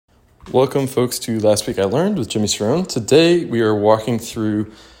Welcome, folks, to Last Week I Learned with Jimmy Cerrone. Today, we are walking through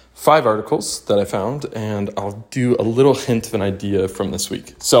 5 articles that I found, and I'll do a little hint of an idea from this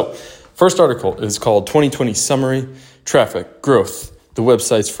week. So, first article is called 2020 Summary, Traffic, Growth, the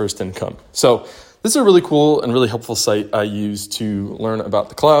website's first income. So, this is a really cool and really helpful site I use to learn about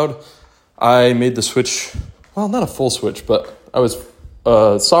the cloud. I made the switch, well, not a full switch, but I was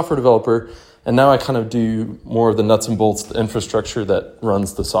a software developer, and now I kind of do more of the nuts and bolts, the infrastructure that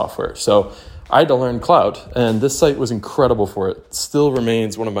runs the software. So I had to learn cloud, and this site was incredible for it. It still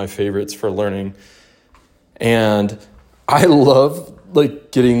remains one of my favorites for learning. And I love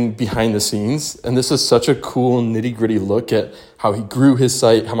getting behind the scenes. And this is such a cool nitty gritty look at how he grew his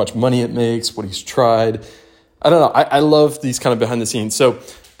site, how much money it makes, what he's tried. I don't know. I love these kind of behind the scenes. So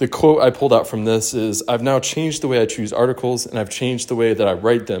the quote I pulled out from this is, "I've now changed the way I choose articles, and I've changed the way that I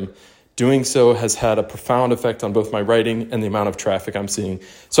write them. Doing so has had a profound effect on both my writing and the amount of traffic I'm seeing."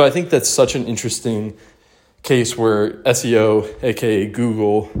 So I think that's such an interesting case where SEO, aka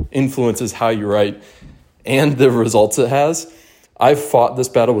Google, influences how you write and the results it has. I've fought this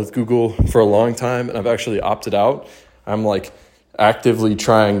battle with Google for a long time, and I've actually opted out. I'm actively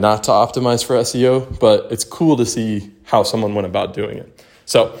trying not to optimize for SEO, but it's cool to see how someone went about doing it.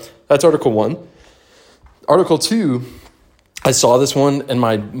 So that's article 1. Article 2, I saw this one and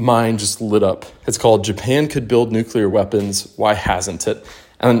my mind just lit up. It's called "Japan Could Build Nuclear Weapons. Why Hasn't It?"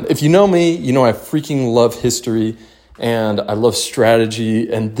 And if you know me, you know I freaking love history and I love strategy,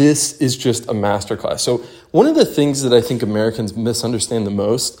 and this is just a masterclass. So one of the things that I think Americans misunderstand the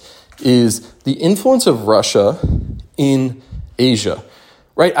most is the influence of Russia in Asia,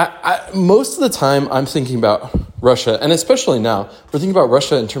 right? Most of the time I'm thinking about Russia, and especially now, we're thinking about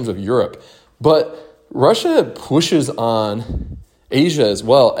Russia in terms of Europe, but Russia pushes on Asia as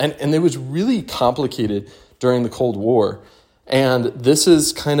well, and it was really complicated during the Cold War. And this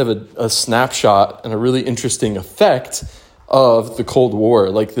is kind of a snapshot and a really interesting effect of the Cold War,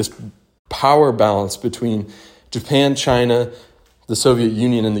 this power balance between Japan, China, the Soviet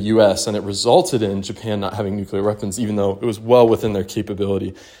Union, and the US, and it resulted in Japan not having nuclear weapons, even though it was well within their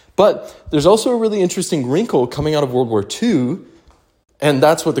capability. But there's also a really interesting wrinkle coming out of World War II, and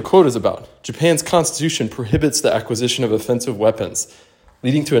that's what the quote is about. "Japan's constitution prohibits the acquisition of offensive weapons,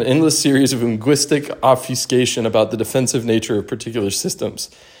 leading to an endless series of linguistic obfuscation about the defensive nature of particular systems.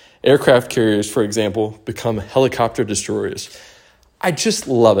 Aircraft carriers, for example, become helicopter destroyers." I just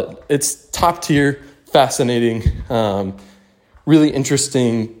love it. It's top tier, fascinating, really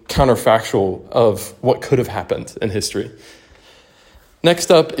interesting counterfactual of what could have happened in history.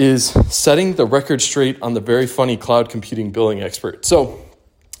 Next up is "Setting the Record Straight on the Very Funny Cloud Computing Billing Expert." So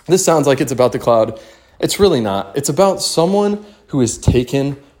this sounds like it's about the cloud. It's really not. It's about someone who has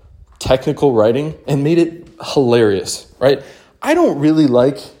taken technical writing and made it hilarious, right? I don't really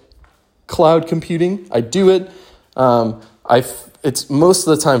like cloud computing. I do it. It's most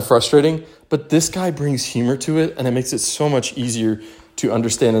of the time frustrating, but this guy brings humor to it, and it makes it so much easier to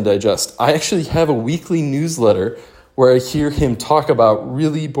understand and digest. I actually have a weekly newsletter where I hear him talk about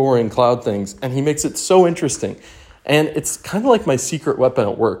really boring cloud things, and he makes it so interesting. And it's kind of like my secret weapon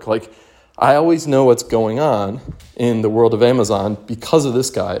at work. I always know what's going on in the world of Amazon because of this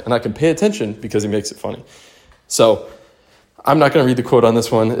guy, and I can pay attention because he makes it funny. So I'm not going to read the quote on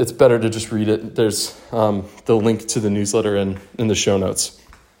this one. It's better to just read it. There's the link to the newsletter in the show notes.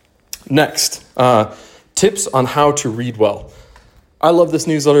 Next, tips on how to read well. I love this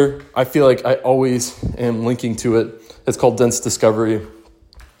newsletter. I feel like I always am linking to it. It's called Dense Discovery.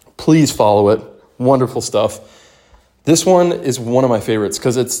 Please follow it. Wonderful stuff. This one is one of my favorites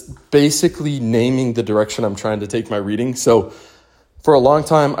because it's basically naming the direction I'm trying to take my reading. So for a long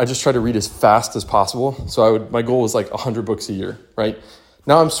time, I just tried to read as fast as possible. So my goal was 100 books a year, right?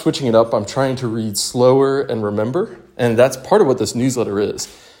 Now I'm switching it up. I'm trying to read slower and remember. And that's part of what this newsletter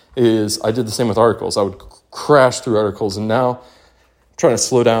is I did the same with articles. I would crash through articles, and now I'm trying to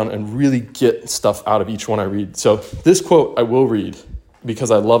slow down and really get stuff out of each one I read. So this quote I will read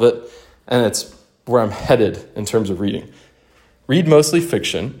because I love it, and it's where I'm headed in terms of reading. "Read mostly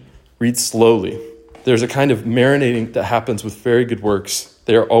fiction. Read slowly. There's a kind of marinating that happens with very good works.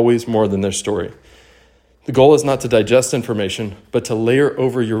 They are always more than their story. The goal is not to digest information, but to layer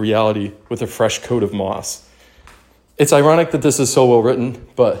over your reality with a fresh coat of moss." It's ironic that this is so well written,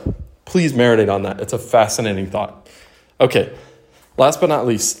 but please marinate on that. It's a fascinating thought. Okay, last but not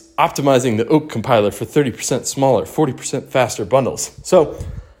least, optimizing the Oak compiler for 30% smaller, 40% faster bundles. So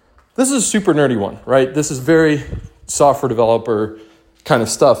this is a super nerdy one, right? This is very software developer kind of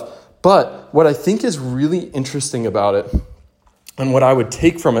stuff. But what I think is really interesting about it, and what I would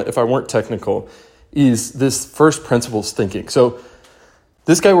take from it if I weren't technical, is this first principles thinking. So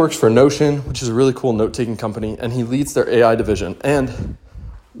This guy works for Notion, which is a really cool note-taking company, and he leads their AI division. And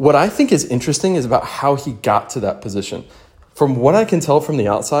what I think is interesting is about how he got to that position. From what I can tell from the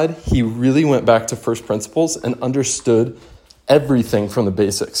outside, he really went back to first principles and understood everything from the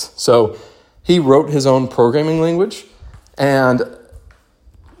basics. So he wrote his own programming language and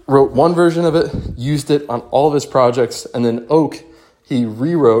wrote one version of it, used it on all of his projects, and then Oak, he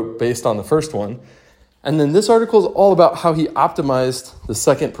rewrote based on the first one. And then this article is all about how he optimized the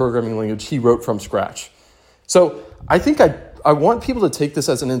second programming language he wrote from scratch. So I think I want people to take this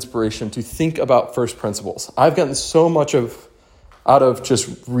as an inspiration to think about first principles. I've gotten so much out of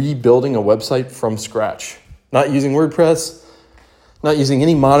just rebuilding a website from scratch, not using WordPress, not using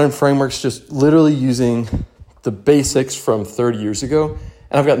any modern frameworks, just literally using the basics from 30 years ago.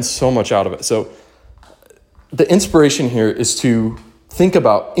 And I've gotten so much out of it. So the inspiration here is to think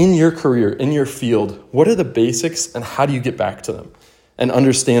about, in your career, in your field, what are the basics and how do you get back to them and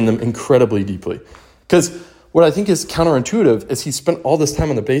understand them incredibly deeply? Because what I think is counterintuitive is he spent all this time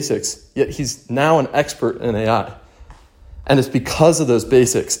on the basics, yet he's now an expert in AI. And it's because of those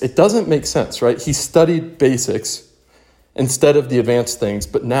basics. It doesn't make sense, right? He studied basics instead of the advanced things,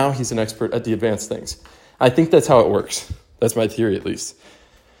 but now he's an expert at the advanced things. I think that's how it works. That's my theory, at least.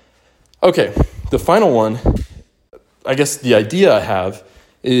 Okay, the final one, I guess the idea I have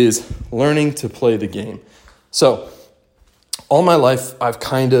is learning to play the game. So all my life, I've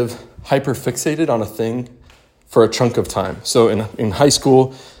kind of hyper-fixated on a thing for a chunk of time. So in high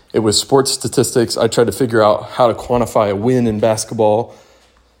school, it was sports statistics. I tried to figure out how to quantify a win in basketball.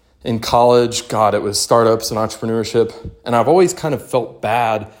 In college, it was startups and entrepreneurship. And I've always kind of felt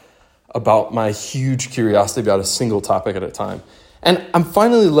bad about my huge curiosity about a single topic at a time. And I'm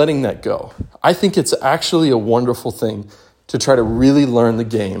finally letting that go. I think it's actually a wonderful thing to try to really learn the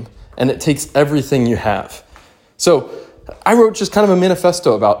game, and it takes everything you have. So I wrote just kind of a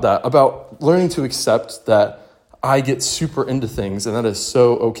manifesto about that, about learning to accept that I get super into things, and that is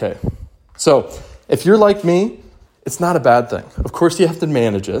so okay. So if you're like me, it's not a bad thing. Of course, you have to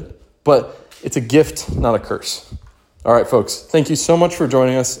manage it, but it's a gift, not a curse. All right, folks, thank you so much for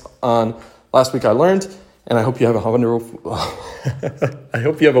joining us on Last Week I Learned. And I hope you have a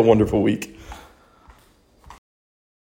wonderful week.